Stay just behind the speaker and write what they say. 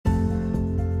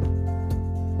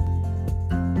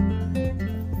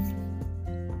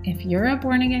If you're a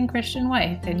born-again Christian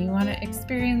wife and you want to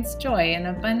experience joy and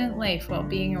abundant life while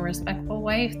being a respectful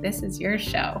wife, this is your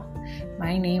show.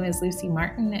 My name is Lucy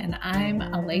Martin, and I'm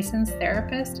a licensed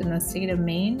therapist in the state of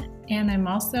Maine, and I'm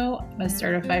also a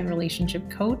certified relationship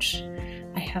coach.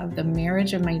 I have the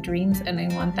marriage of my dreams, and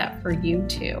I want that for you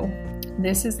too.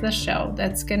 This is the show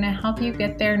that's going to help you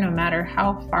get there no matter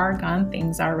how far gone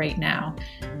things are right now.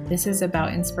 This is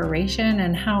about inspiration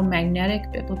and how magnetic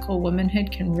biblical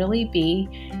womanhood can really be,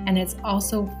 and it's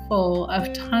also full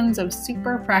of tons of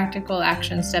super practical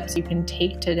action steps you can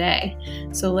take today.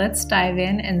 So let's dive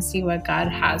in and see what God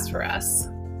has for us.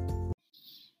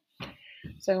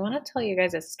 So I want to tell you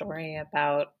guys a story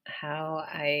about how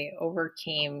I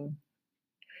overcame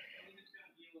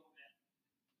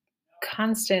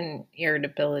constant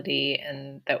irritability,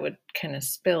 and that would kind of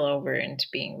spill over into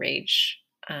being rage.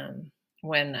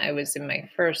 When I was in my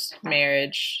first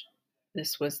marriage,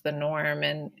 this was the norm,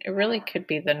 and it really could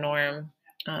be the norm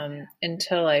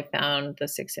until I found the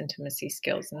 6 intimacy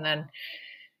skills, and then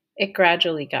it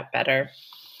gradually got better.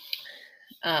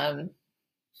 And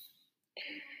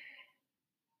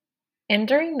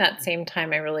during that same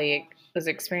time, I really was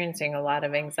experiencing a lot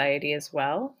of anxiety as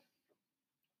well.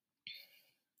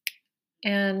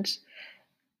 And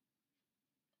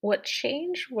what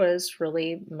changed was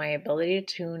really my ability to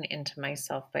tune into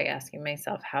myself by asking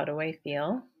myself, how do I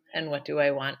feel and what do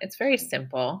I want? It's very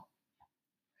simple.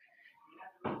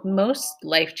 Most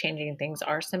life-changing things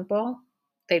are simple.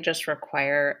 They just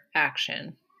require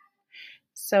action.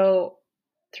 So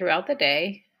throughout the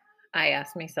day, I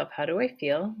ask myself, how do I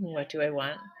feel? What do I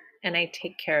want? And I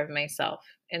take care of myself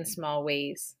in small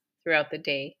ways throughout the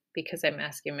day because I'm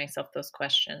asking myself those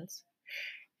questions.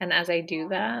 And as I do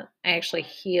that, I actually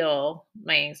heal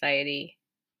my anxiety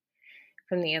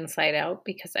from the inside out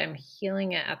because I'm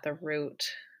healing it at the root.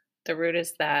 The root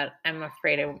is that I'm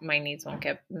afraid my needs won't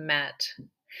get met.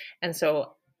 And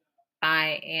so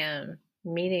I am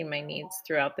meeting my needs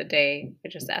throughout the day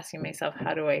by just asking myself,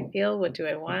 how do I feel? What do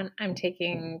I want? I'm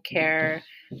taking care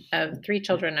of 3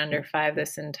 children under 5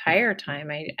 this entire time.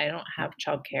 I don't have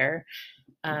childcare.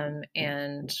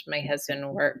 And my husband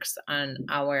works on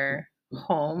our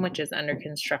home, which is under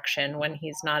construction. When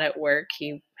he's not at work,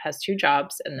 he has 2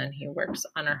 jobs, and then he works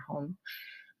on our home.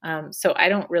 So I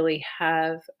don't really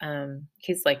have,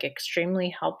 he's like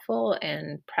extremely helpful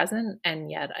and present. And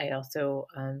yet I also,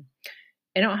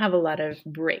 I don't have a lot of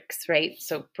breaks, right?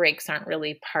 So breaks aren't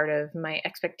really part of my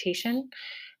expectation.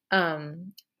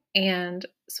 And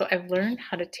so I've learned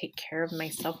how to take care of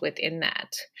myself within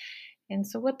that. And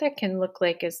so what that can look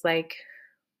like is like,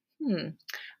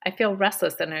 I feel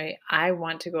restless and I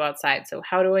want to go outside. So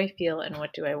how do I feel and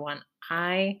what do I want?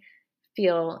 I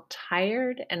feel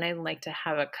tired and I like to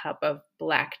have a cup of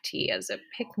black tea as a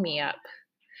pick-me-up.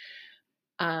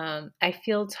 I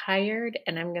feel tired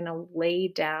and I'm going to lay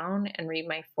down and read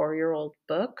my 4-year-old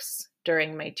books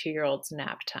during my 2-year-old's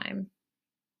nap time.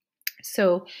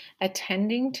 So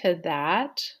attending to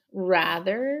that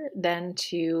rather than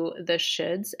to the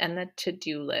shoulds and the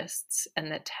to-do lists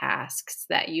and the tasks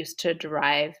that used to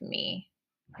drive me.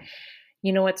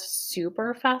 You know what's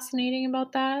super fascinating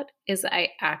about that is I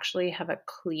actually have a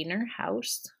cleaner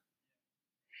house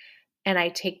and I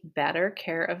take better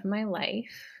care of my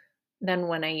life than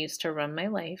when I used to run my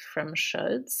life from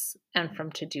shoulds and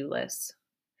from to-do lists.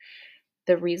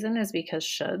 The reason is because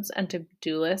shoulds and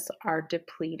to-do lists are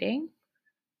depleting,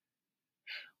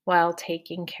 while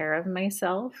taking care of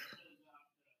myself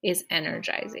is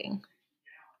energizing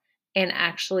and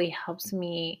actually helps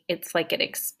me. It's like it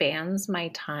expands my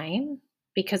time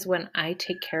because when I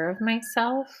take care of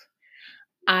myself,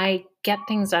 I get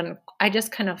things done. I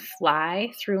just kind of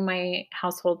fly through my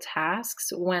household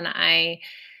tasks when I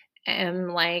am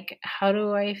like, how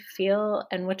do I feel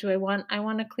and what do I want? I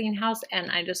want a clean house, and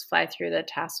I just fly through the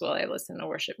tasks while I listen to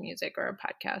worship music or a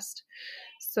podcast.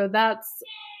 So that's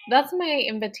my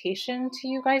invitation to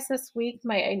you guys this week.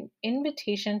 My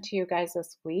invitation to you guys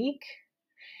this week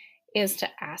is to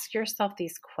ask yourself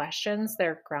these questions.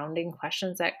 They're grounding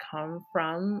questions that come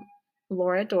from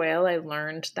Laura Doyle. I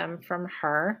learned them from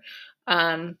her.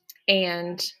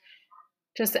 And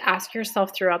just ask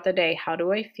yourself throughout the day, how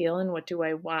do I feel and what do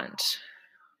I want?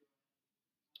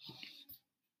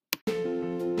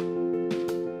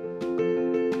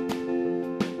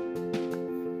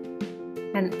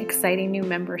 An exciting new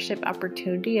membership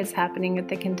opportunity is happening at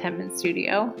the Contentment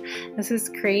Studio. This is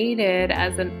created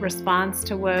as a response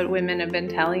to what women have been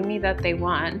telling me that they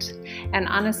want. And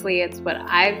honestly, it's what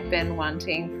I've been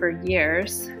wanting for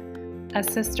years. A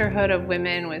sisterhood of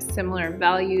women with similar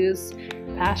values,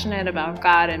 passionate about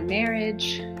God and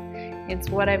marriage, It's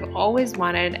what I've always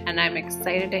wanted, and I'm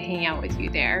excited to hang out with you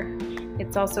there.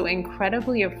 It's also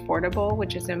incredibly affordable,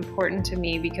 which is important to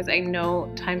me because I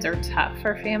know times are tough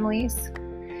for families.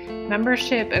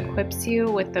 Membership equips you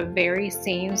with the very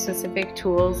same specific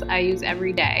tools I use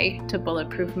every day to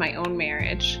bulletproof my own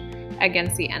marriage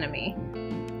against the enemy.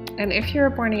 And if you're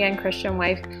a born-again Christian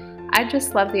wife, I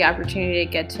just love the opportunity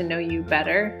to get to know you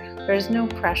better. There's no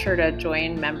pressure to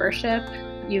join membership.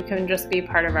 You can just be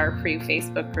part of our free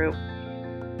Facebook group.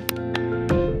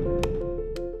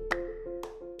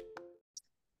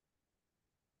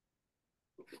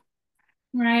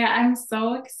 Mariah, I'm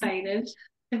so excited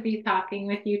to be talking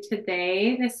with you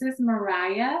today. This is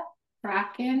Mariah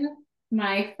Bracken,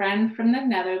 my friend from the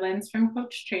Netherlands from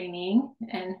Coach Training,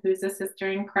 and who's a sister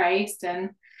in Christ.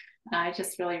 And I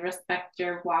just really respect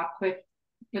your walk with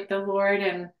the Lord,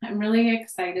 and I'm really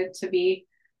excited to be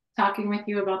talking with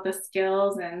you about the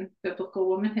skills and biblical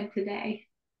womanhood today.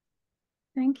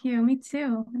 Thank you. Me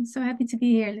too. I'm so happy to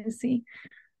be here, Lucy.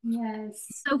 Yes.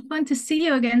 So fun to see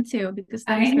you again too, because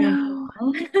that I has been a know.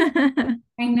 while.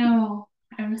 I know.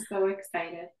 I'm so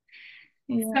excited.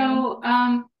 Yeah. So,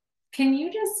 can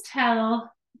you just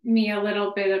tell me a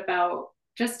little bit about,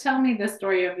 just tell me the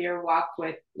story of your walk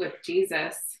with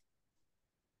Jesus?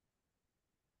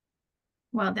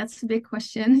 Well, that's a big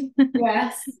question.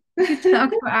 Yes. We could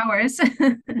talk for hours.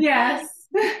 Yes.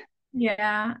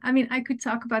 Yeah. I mean, I could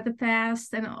talk about the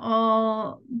past and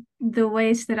all the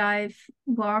ways that I've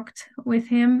walked with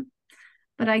him,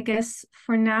 but I guess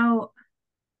for now,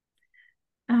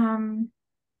 um,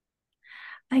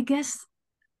 I guess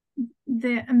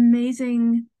the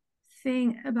amazing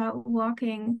thing about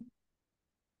walking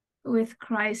with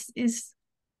Christ is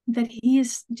that he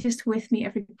is just with me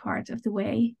every part of the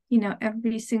way,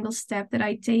 every single step that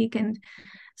I take. And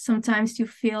sometimes you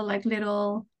feel like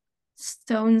little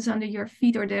stones under your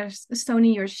feet, or there's a stone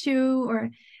in your shoe,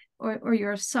 or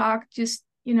your sock just,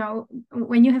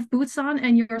 when you have boots on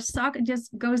and your sock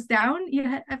just goes down.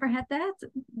 Ever had that?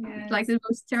 Like Yes. the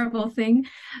most terrible thing.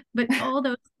 But all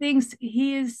those things,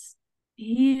 he is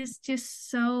just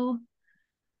so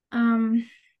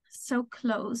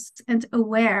close and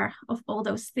aware of all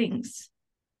those things.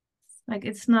 Like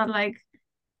it's not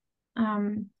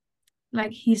um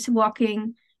like he's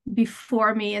walking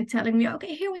before me and telling me,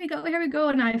 okay, here we go,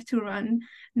 and I have to run.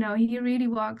 No, he really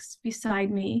walks beside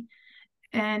me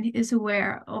and is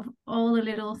aware of all the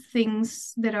little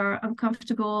things that are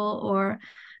uncomfortable or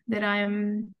that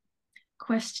I'm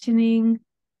questioning.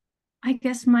 I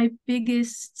guess my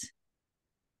biggest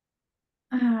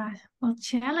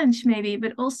challenge maybe,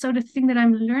 but also the thing that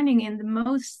I'm learning in the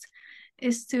most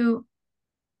is to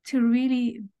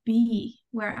really be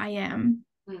where I am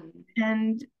Mm.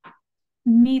 and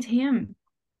meet him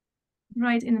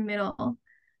right in the middle.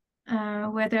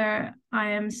 Whether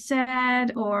I am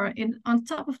sad or on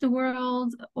top of the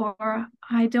world, or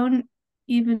I don't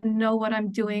even know what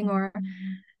I'm doing,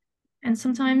 and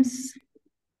sometimes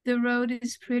the road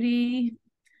is pretty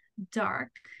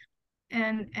dark,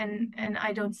 and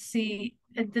I don't see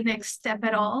the next step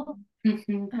at all.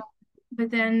 Mm-hmm. Uh, but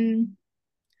then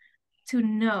to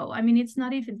know, I mean, it's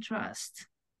not even trust,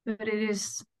 but it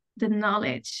is the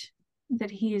knowledge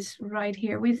that he is right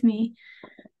here with me,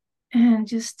 and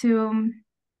just to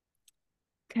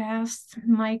cast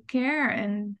my care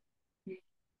and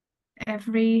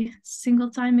every single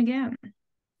time again.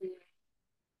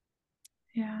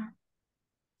 Yeah.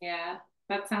 Yeah.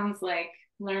 That sounds like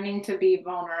learning to be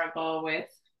vulnerable with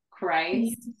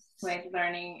Christ, Yes. like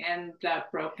learning and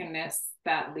that brokenness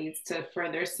that leads to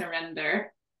further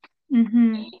surrender.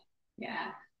 Mm-hmm.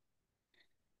 Yeah.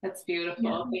 That's Yeah.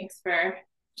 beautiful. Thanks for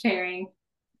sharing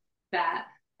that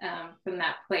from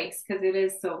that place, because it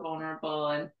is so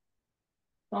vulnerable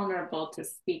to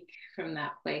speak from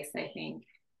that place, I think.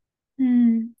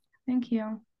 Thank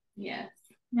you. Yes.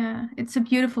 Yeah. It's a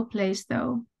beautiful place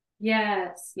though.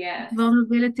 Yes. Yes.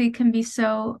 Vulnerability can be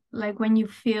so, like, when you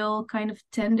feel kind of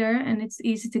tender and it's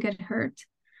easy to get hurt,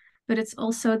 but it's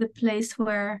also the place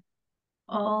where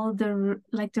all the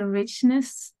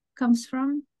richness comes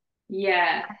from.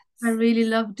 Yes. I really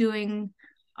love doing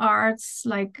arts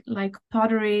like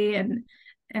pottery, and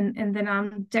then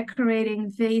I'm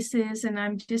decorating vases, and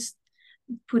I'm just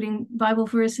putting Bible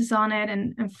verses on it,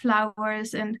 and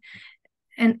flowers, and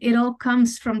it all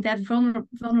comes from that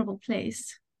vulnerable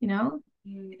place, Mm.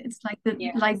 it's like the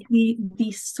Yes. like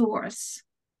the source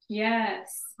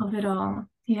Yes. of it all.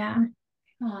 Yeah.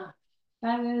 Huh.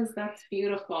 That's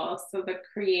beautiful. So the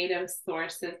creative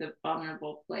source is a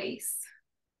vulnerable place.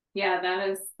 Yeah,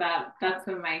 that's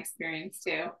been my experience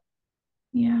too,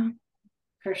 Yeah.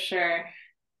 for sure.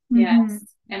 Yes.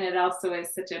 And it also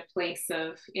is such a place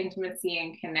of intimacy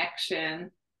and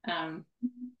connection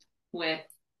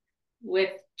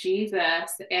with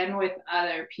Jesus and with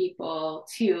other people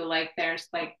too. Like there's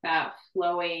like that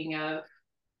flowing of,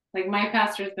 like my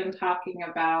pastor's been talking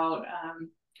about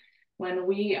when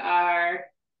we are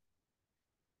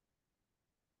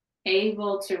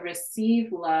able to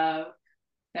receive love,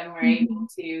 then we're able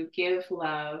to give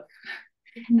love.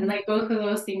 And like both of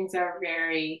those things are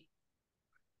very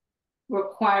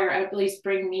require, at least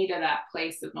bring me to that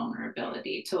place of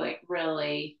vulnerability to like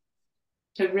really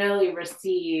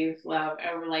receive love,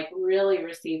 or like really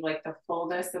receive like the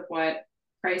fullness of what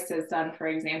Christ has done, for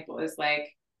example, is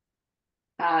like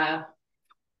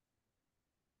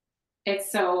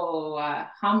it's so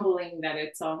humbling that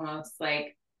it's almost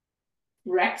like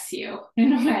wrecks you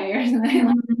in a way or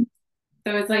something.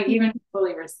 So it's like even to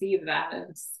fully receive that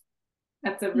is,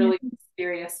 that's a really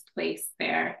mysterious place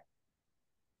there.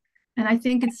 And I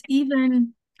think it's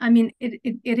even, I mean,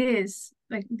 it is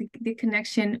like the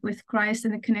connection with Christ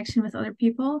and the connection with other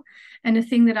people. And the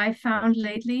thing that I found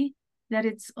lately, that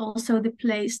it's also the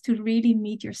place to really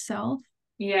meet yourself.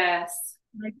 Yes.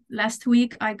 Like last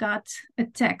week, I got a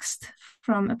text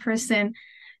from a person,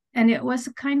 and it was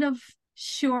kind of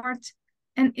short,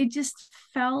 and it just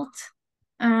felt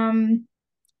kind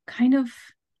of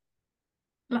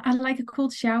like a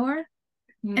cold shower.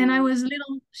 And I was a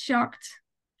little shocked.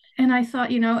 And I thought,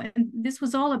 this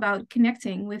was all about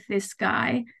connecting with this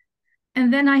guy.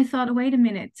 And then I thought, wait a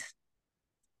minute,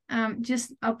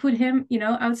 I'll put him,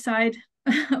 outside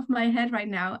of my head right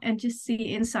now and just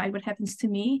see inside what happens to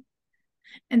me.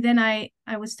 And then I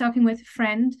was talking with a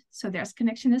friend, so there's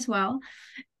connection as well.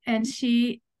 And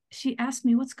she asked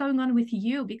me, what's going on with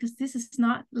you? Because this is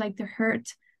not like the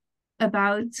hurt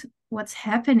about what's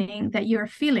happening that you're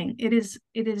feeling. It is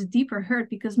deeper hurt,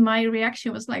 because my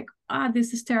reaction was like,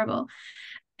 this is terrible.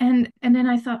 And then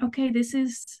I thought, okay,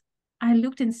 I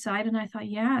looked inside and I thought,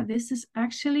 yeah, this is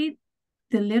actually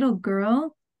the little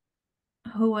girl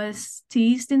who was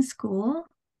teased in school,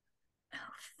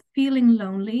 feeling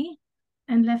lonely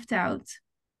and left out.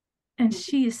 And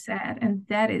she is sad, and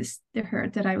that is the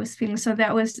hurt that I was feeling. So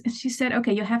she said,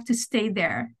 okay, you have to stay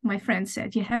there. My friend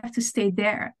said, you have to stay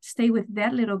there, stay with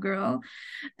that little girl.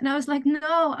 And I was like,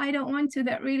 no, I don't want to.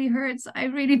 That really hurts. I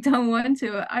really don't want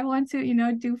to. I want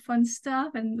to, do fun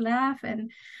stuff and laugh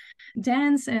and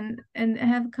dance and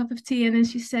have a cup of tea. And then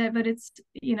she said, but it's,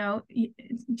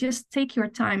 just take your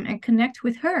time and connect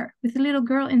with her, with the little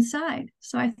girl inside.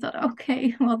 So I thought,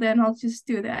 okay, well then I'll just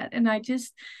do that. And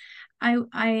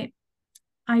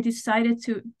I decided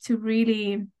to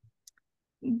really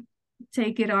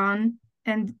take it on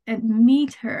and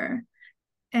meet her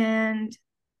and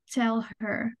tell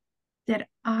her that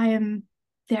I am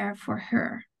there for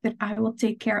her, that I will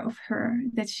take care of her,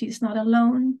 that she's not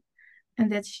alone,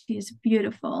 and that she is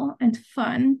beautiful and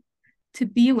fun to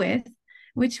be with,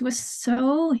 which was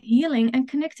so healing and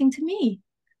connecting to me.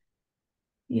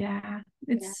 Yeah,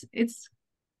 it's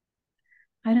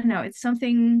I don't know, it's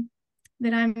something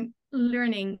that I'm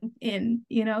learning in,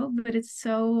 but it's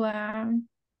so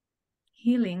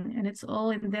healing, and it's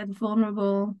all in that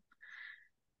vulnerable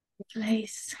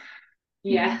place.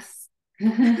 Yes.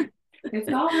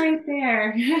 It's all right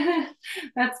there.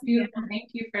 That's beautiful. Thank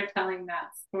you for telling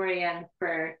that story, and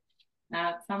for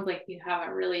it sounds like you have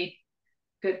a really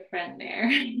good friend there.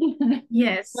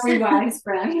 Yes. Very wise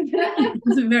friend.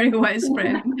 It's a very wise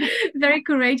friend. Very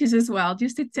courageous as well,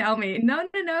 just to tell me, no,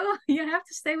 you have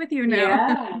to stay with you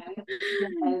now.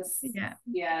 Yes.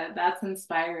 Yeah, that's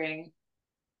inspiring.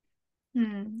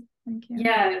 Thank you.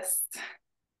 Yes.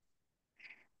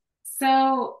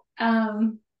 So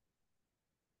I'm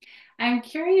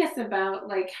curious about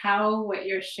like how what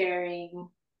you're sharing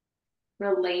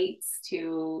relates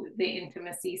to the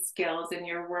intimacy skills and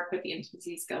your work with the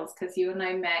intimacy skills, because you and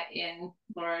I met in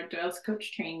Laura Doyle's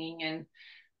coach training, and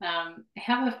I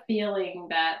have a feeling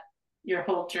that your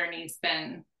whole journey's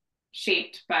been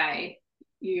shaped by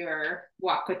your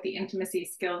walk with the intimacy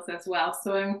skills as well.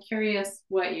 So I'm curious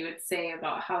what you would say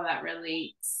about how that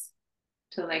relates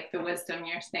to like the wisdom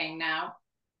you're saying now.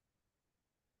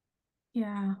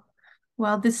 Yeah.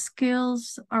 Well, the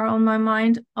skills are on my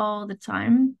mind all the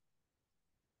time.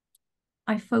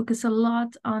 I focus a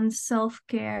lot on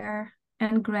self-care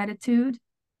and gratitude,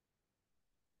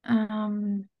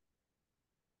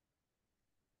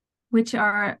 which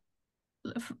are,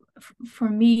 for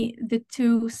me, the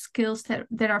two skills that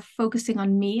are focusing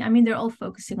on me. I mean, they're all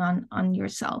focusing on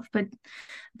yourself, but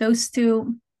those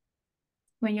two,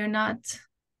 when you're not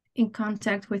in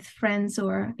contact with friends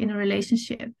or in a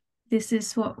relationship, this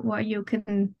is what you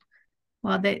can,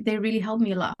 well, they really help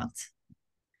me a lot.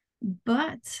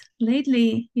 But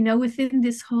lately, within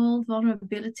this whole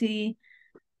vulnerability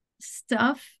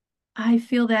stuff, I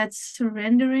feel that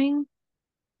surrendering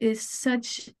is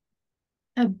such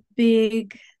a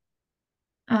big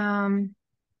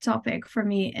topic for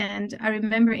me. And I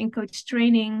remember in coach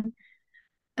training,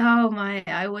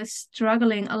 I was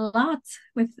struggling a lot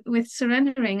with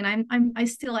surrendering, and I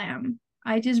still am.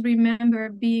 I just remember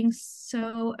being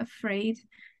so afraid.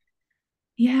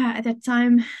 Yeah, at that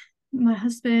time, my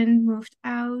husband moved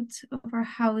out of our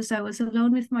house. I was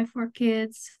alone with my 4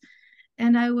 kids,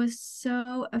 and I was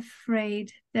so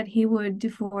afraid that he would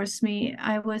divorce me.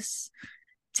 I was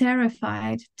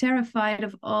terrified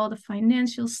of all the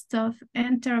financial stuff,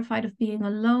 and terrified of being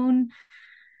alone,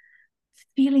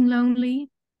 feeling lonely.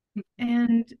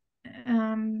 And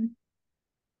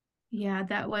yeah,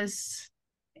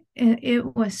 it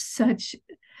was such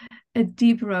a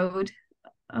deep road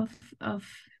of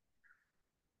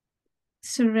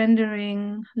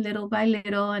surrendering little by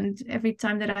little. And every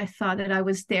time that I thought that I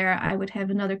was there, I would have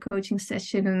another coaching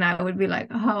session, and I would be like,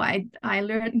 oh, I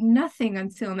learned nothing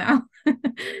until now.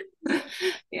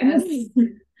 Yes.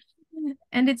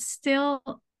 And it's still,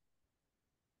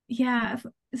 yeah,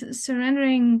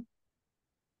 surrendering.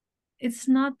 It's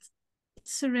not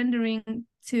surrendering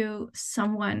to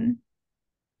someone,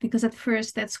 because at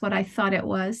first that's what I thought it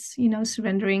was,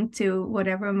 surrendering to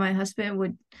whatever my husband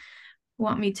would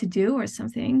want me to do or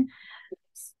something.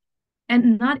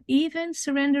 And not even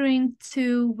surrendering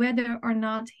to whether or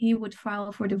not he would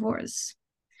file for divorce.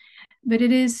 But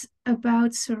it is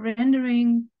about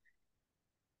surrendering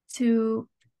to,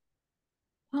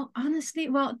 honestly,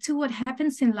 to what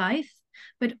happens in life,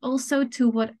 but also to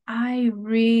what I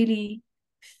really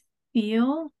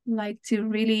feel like, to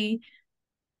really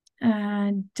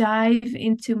dive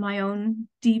into my own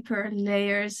deeper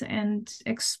layers and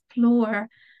explore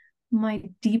my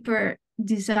deeper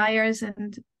desires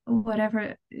and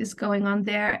whatever is going on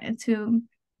there, and to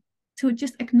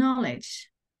just acknowledge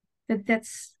that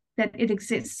it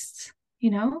exists,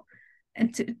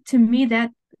 and to me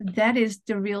that is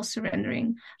the real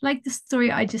surrendering. Like the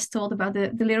story I just told about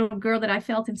the little girl that I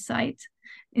felt inside,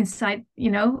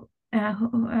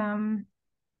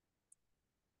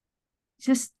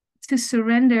 just to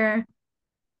surrender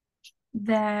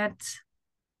that,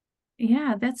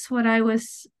 yeah, that's what I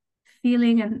was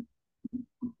feeling, and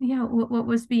yeah, what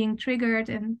was being triggered,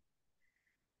 and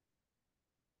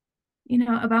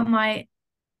about my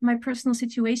personal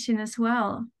situation as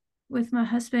well with my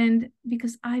husband,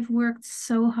 because I've worked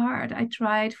so hard. I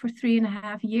tried for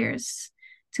 3.5 years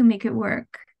to make it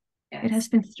work. Yes. It has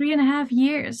been 3.5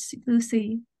 years,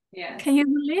 Lucy. Yes. Can you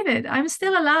believe it? I'm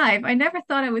still alive. I never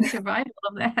thought I would survive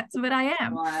all of that, but I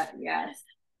am. Yes.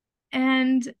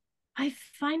 And I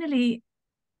finally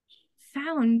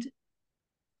found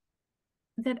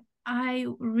that I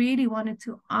really wanted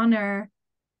to honor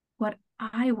what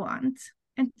I want.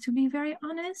 And to be very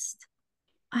honest,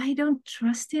 I don't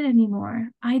trust it anymore.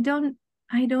 I don't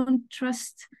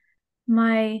trust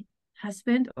my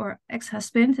husband, or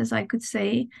ex-husband, as I could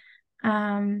say,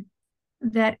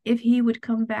 that if he would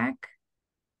come back,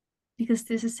 because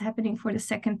this is happening for the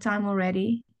second time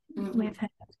already. Mm-hmm. We've had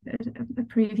a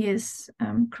previous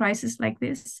crisis like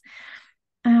this.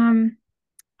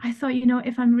 I thought,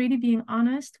 if I'm really being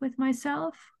honest with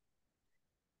myself,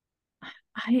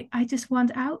 I just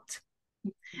want out.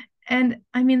 And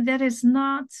I mean, that is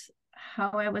not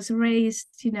how I was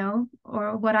raised,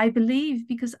 or what I believe,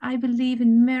 because I believe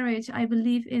in marriage. I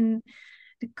believe in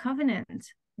the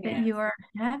covenant that you are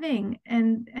having,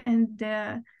 and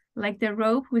like the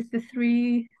rope with the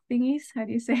 3 thingies. How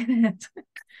do you say that?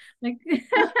 Like where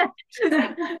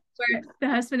the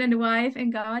husband and the wife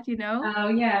and God, Oh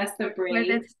yes, the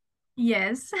braid.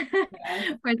 Yes.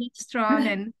 Where that's strong,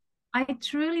 and I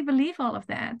truly believe all of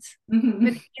that.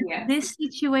 But in this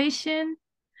situation,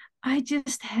 I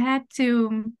just had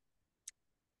to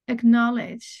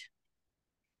acknowledge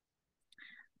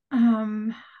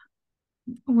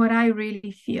what I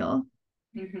really feel,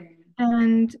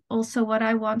 and also what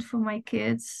I want for my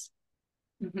kids,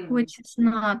 which is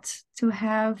not to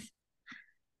have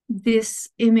this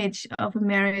image of a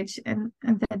marriage, and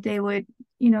that they would,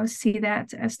 see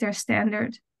that as their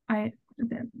standard.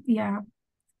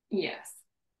 Yes.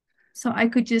 So I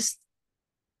could just,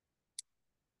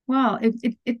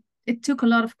 it took a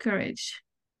lot of courage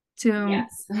to,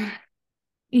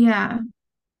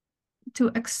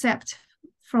 to accept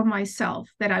from myself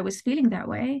that I was feeling that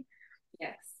way.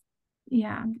 Yes.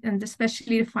 Yeah. And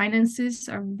especially the finances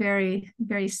are very,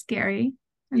 very scary,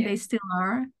 and they still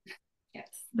are.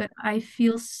 Yes. But I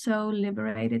feel so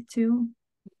liberated too.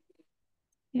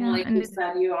 Yeah. Like you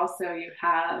said, you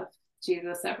have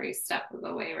Jesus every step of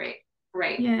the way,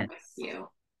 right Yes. with you.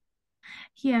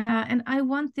 Yeah, and I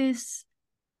want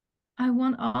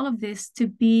all of this to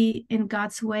be in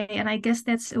God's way. And I guess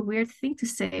that's a weird thing to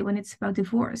say when it's about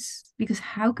divorce, because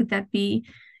how could that be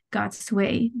God's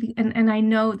way? And I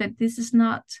know that this is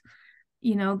not,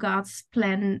 God's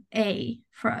plan A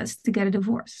for us to get a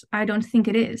divorce. I don't think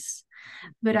it is.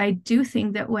 But I do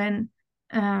think that when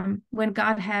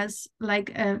God has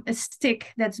like a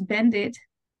stick that's bended,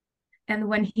 and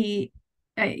when he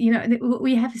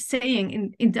we have a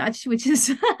saying in Dutch, which is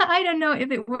I don't know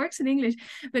if it works in English,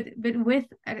 but with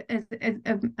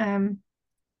a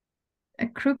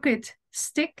crooked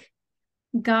stick,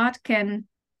 God can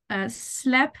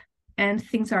slap and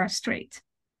things are straight.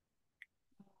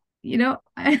 But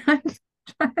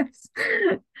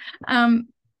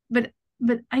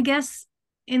I guess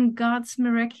in God's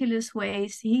miraculous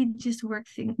ways, he just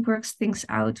works things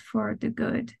out for the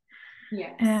good.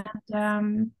 Yes.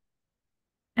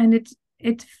 And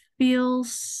it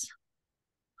feels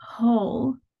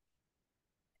whole,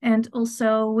 and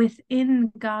also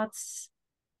within God's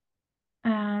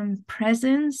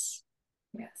presence.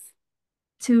 Yes.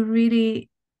 To really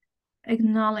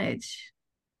acknowledge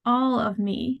all of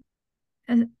me,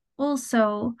 and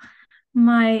also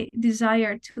my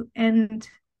desire to end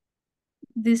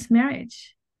this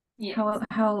marriage. Yes.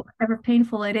 However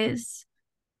painful it is,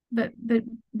 but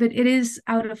it is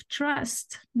out of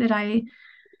trust that I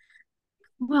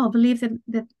believe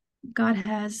that God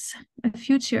has a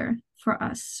future for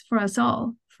us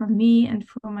all, for me and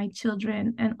for my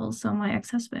children, and also my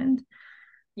ex-husband.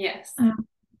 Yes.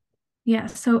 Yeah,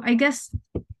 so I guess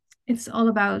it's all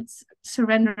about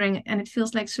surrendering, and it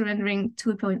feels like surrendering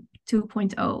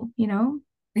 2.0,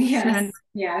 Yes.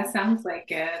 Yeah, it sounds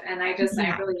like it. And I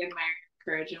really admire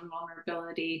courage and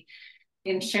vulnerability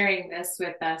in sharing this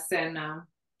with us. And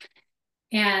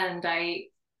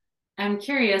I'm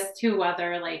curious too,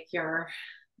 whether like your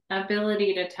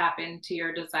ability to tap into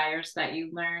your desires that you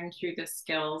learned through the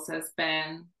skills has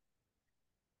been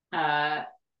a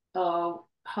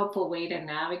helpful way to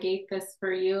navigate this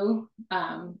for you.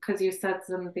 Because you said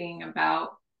something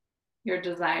about your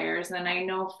desires. And I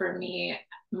know for me,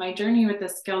 my journey with the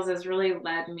skills has really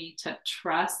led me to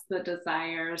trust the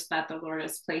desires that the Lord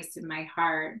has placed in my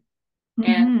heart.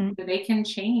 And they can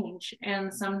change.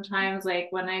 And sometimes, like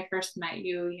when I first met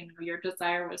you, your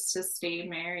desire was to stay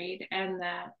married, and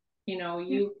that,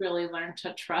 you really learned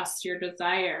to trust your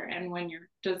desire. And when your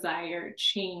desire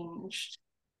changed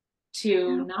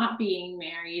to not being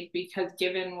married, because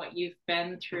given what you've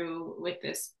been through with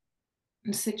this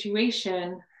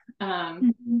situation,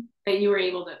 that you were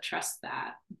able to trust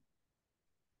that.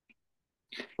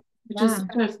 Just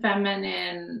a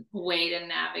feminine way to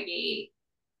navigate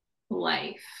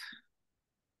life.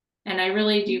 And I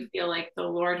really do feel like the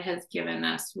Lord has given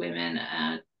us women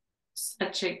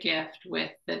such a gift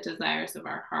with the desires of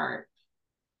our heart.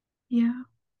 Yeah.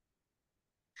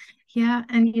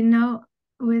 And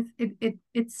with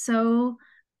it so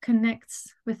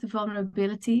connects with the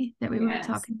vulnerability that we were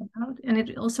talking about. And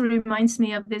it also reminds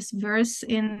me of this verse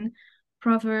in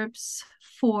Proverbs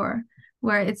 4,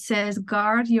 where it says,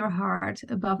 guard your heart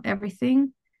above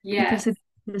everything, because it's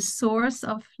the source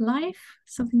of life,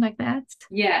 something like that.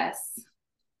 Yes.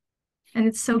 And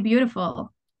it's so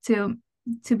beautiful to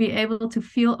be able to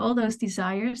feel all those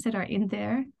desires that are in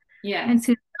there. And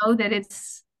to know that it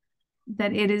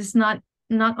is not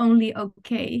only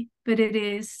okay, but it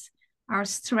is our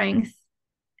strength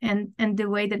and the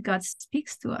way that God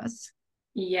speaks to us.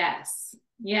 Yes,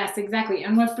 exactly.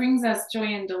 And what brings us joy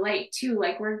and delight too,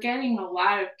 like we're getting a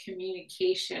lot of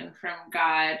communication from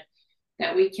God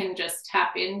that we can just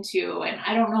tap into. And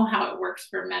I don't know how it works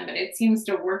for men, but it seems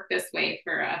to work this way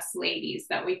for us ladies,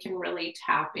 that we can really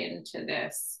tap into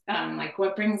this. Like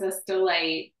what brings us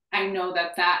delight, I know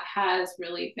that has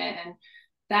really been,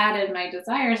 that and my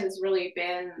desires has really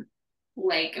been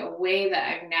like a way that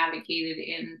I've navigated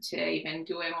into even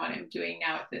doing what I'm doing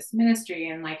now with this ministry,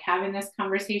 and like having this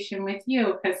conversation with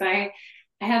you, because I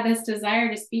had this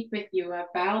desire to speak with you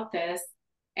about this.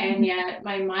 And yet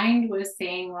my mind was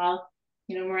saying, well,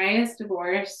 Mariah's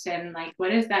divorced, and like,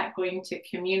 what is that going to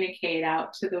communicate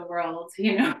out to the world,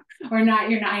 or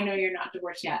not, I know you're not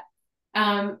divorced yet.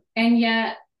 And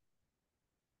yet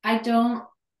I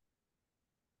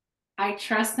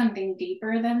trust something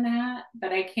deeper than that,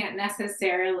 but I can't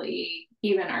necessarily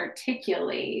even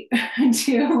articulate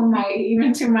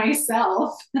even to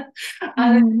myself.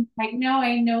 Like, no,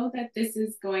 I know that this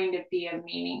is going to be a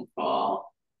meaningful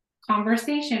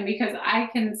conversation, because I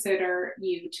consider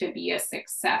you to be a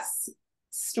success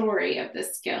story of the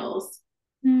skills,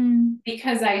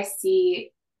 because I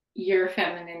see your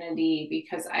femininity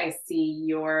because I see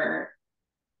your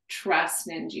trust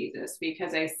in Jesus,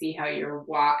 because I see how your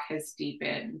walk has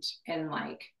deepened, and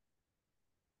like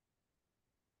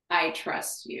I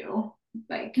trust you.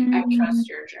 Like I trust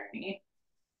your journey.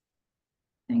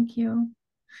 Thank you.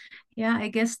 Yeah, I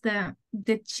guess the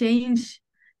change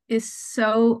is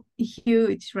so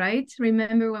huge, right?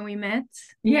 Remember when we met?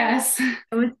 Yes.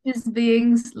 I was just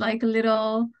being like a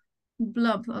little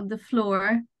blob on the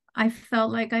floor. I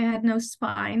felt like I had no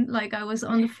spine, like I was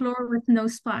on the floor with no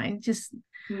spine, just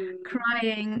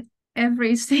crying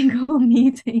every single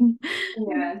meeting.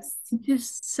 Yes.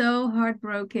 Just so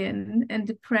heartbroken and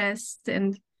depressed,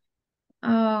 and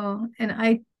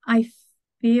and I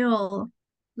feel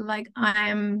like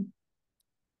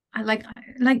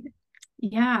like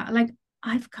yeah, like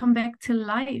I've come back to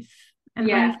life,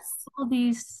 and I have Yes. all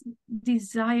these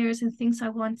desires and things I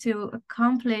want to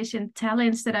accomplish and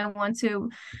talents that I want to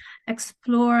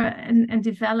explore and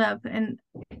develop, and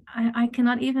I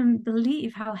cannot even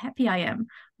believe how happy I am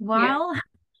Yeah.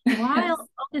 while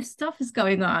all this stuff is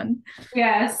going on.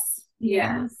 Yes.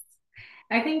 Yeah. Yes.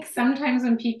 I think sometimes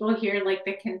when people hear like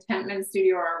the contentment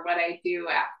studio or what I do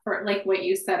for like what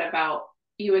you said about,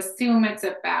 you assume it's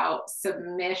about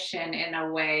submission in a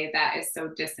way that is so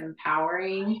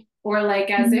disempowering, or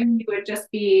like as if you would just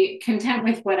be content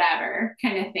with whatever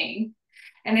kind of thing.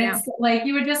 And Yeah. it's like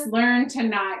you would just learn to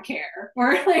not care,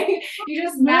 or like you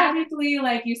just Yeah. magically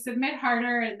like you submit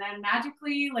harder and then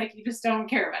magically like you just don't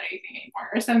care about anything anymore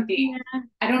or something. Yeah.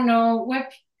 I don't know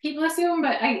what people assume,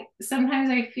 but I sometimes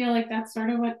I feel like that's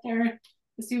sort of what they're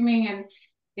assuming, and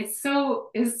it's so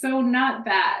not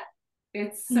that.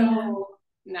 It's so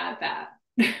not that.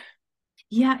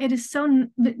 Yeah, it is so,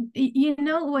 but you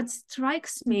know what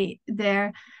strikes me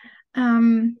there?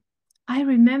 Um, I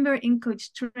remember in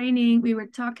coach training, we were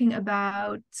talking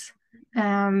about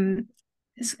um,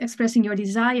 expressing your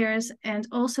desires and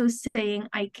also saying,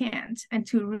 I can't, and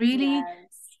to really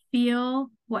Yes. feel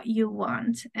what you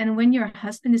want. And when your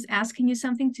husband is asking you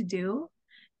something to do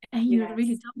and you really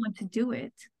Yes. don't want to do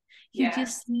it, you Yes.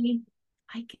 just say,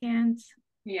 I can't.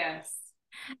 Yes.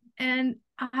 And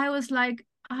I was like,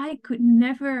 I could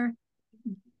never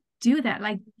do that,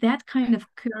 like that kind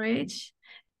of courage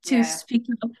to Yeah. speak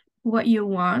up what you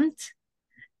want.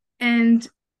 And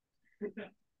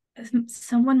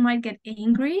someone might get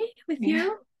angry with Yeah.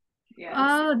 you. Yes.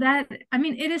 Oh, that, I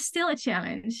mean, it is still a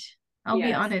challenge. I'll be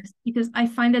Yes. honest, because I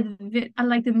find that I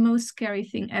like the most scary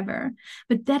thing ever.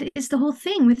 But that is the whole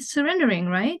thing with surrendering,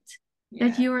 right?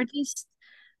 That Yeah. you are just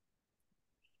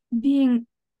being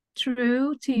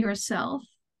true to yourself,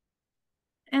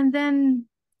 and then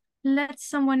let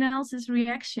someone else's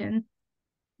reaction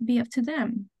be up to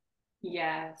them.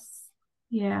 Yes.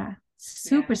 Yeah, Yeah.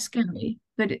 super scary,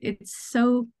 but it's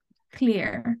so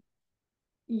clear.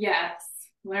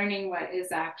 Yes. Learning what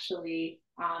is actually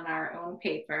on our own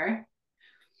paper.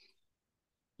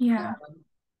 Yeah. Um,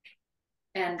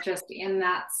 and just in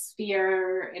that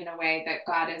sphere in a way that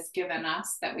God has given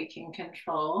us that we can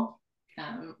control,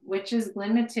 which is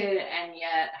limited and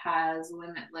yet has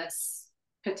limitless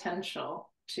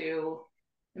potential to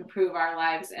improve our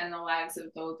lives and the lives of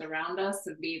those around us,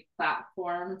 to be a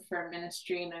platform for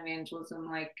ministry and evangelism,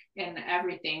 like in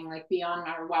everything, like beyond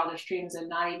our wildest dreams, and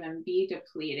not even be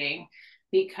depleting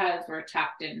because we're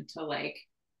tapped into like,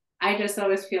 I just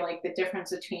always feel like the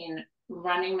difference between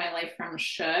running my life from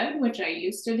should, which I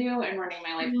used to do, and running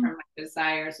my life from my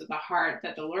desires of the heart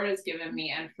that the Lord has given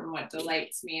me and from what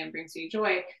delights me and brings me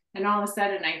joy. And all of a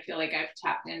sudden, I feel like I've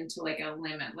tapped into like a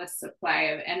limitless supply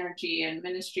of energy and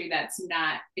ministry that's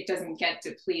not, it doesn't get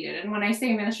depleted. And when I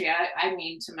say ministry, I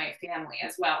mean to my family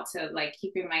as well, to like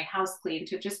keeping my house clean,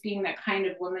 to just being the kind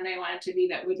of woman I wanted to be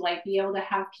that would like be able to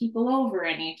have people over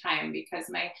anytime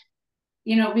because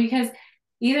because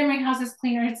either my house is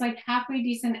clean or it's like halfway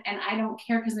decent and I don't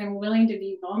care because I'm willing to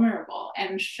be vulnerable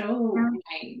and show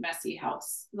my messy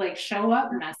house, like show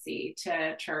up messy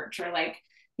to church, or like,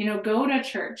 go to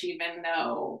church even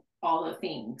though all the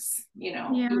things,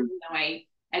 Yeah. even though I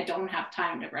don't have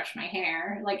time to brush my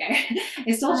hair, like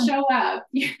I still show up.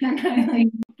 And I like,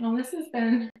 well, this has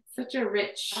been such a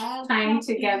rich time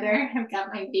together. I've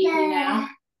got my baby now.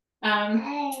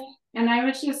 And I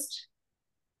was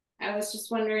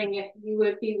just wondering if you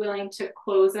would be willing to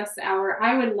close us out.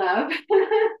 I would love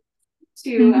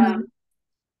to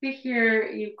hear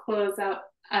you close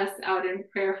us out in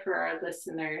prayer for our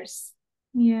listeners.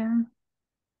 Yeah.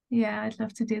 Yeah, I'd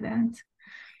love to do that.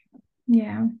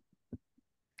 Yeah.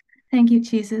 Thank you,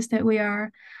 Jesus, that we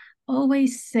are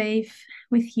always safe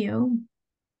with you,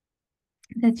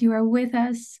 that you are with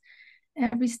us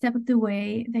every step of the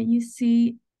way, that you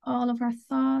see all of our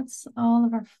thoughts, all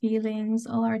of our feelings,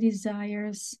 all our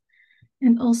desires,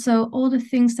 and also all the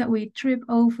things that we trip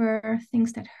over,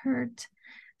 things that hurt,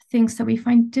 things that we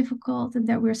find difficult and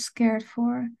that we're scared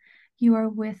for. You are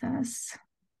with us.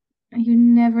 And you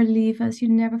never leave us. You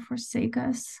never forsake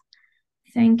us.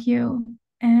 Thank you.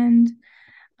 And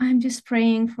I'm just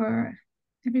praying for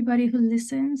everybody who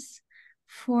listens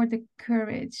for the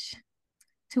courage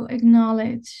to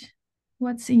acknowledge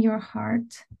what's in your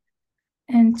heart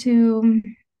and to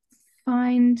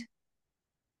find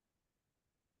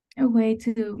a way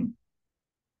to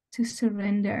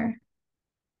surrender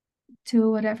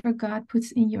to whatever God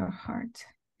puts in your heart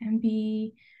and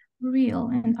be real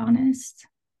and honest.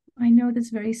 I know that's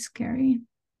very scary.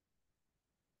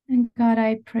 And God,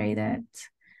 I pray that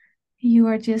you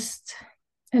are just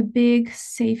a big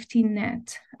safety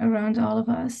net around all of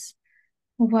us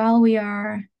while we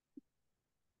are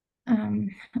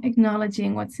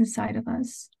acknowledging what's inside of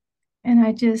us. And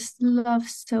I just love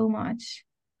so much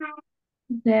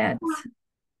that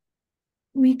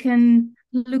we can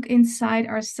look inside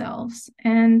ourselves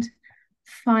and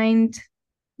find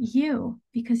you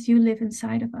because you live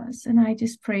inside of us. And I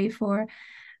just pray for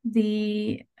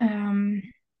the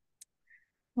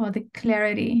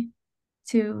clarity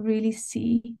to really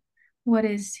see what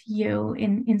is you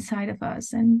inside of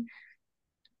us and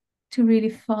to really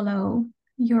follow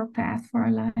your path for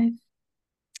our life.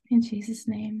 In Jesus'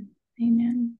 name,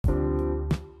 amen.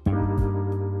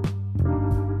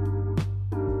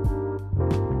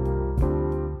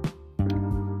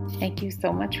 Thank you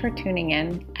so much for tuning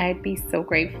in. I'd be so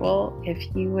grateful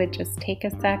if you would just take a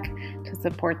sec to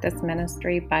support this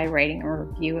ministry by writing a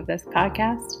review of this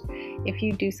podcast. If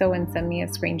you do so and send me a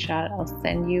screenshot, I'll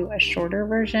send you a shorter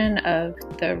version of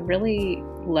the really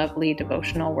lovely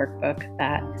devotional workbook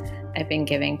that I've been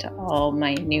giving to all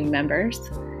my new members.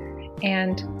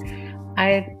 And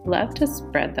I'd love to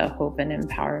spread the hope and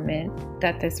empowerment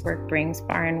that this work brings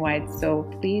far and wide, so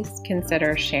please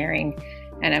consider sharing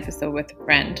an episode with a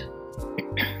friend.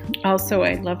 Also,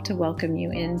 I'd love to welcome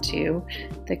you into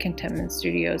the Contentment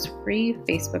Studios free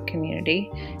Facebook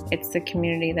community. It's the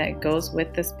community that goes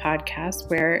with this podcast,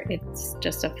 where it's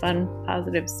just a fun,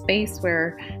 positive space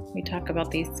where we talk about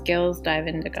these skills, dive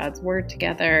into God's Word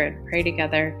together, and pray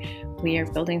together. We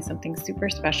are building something super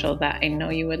special that I know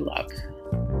you would love.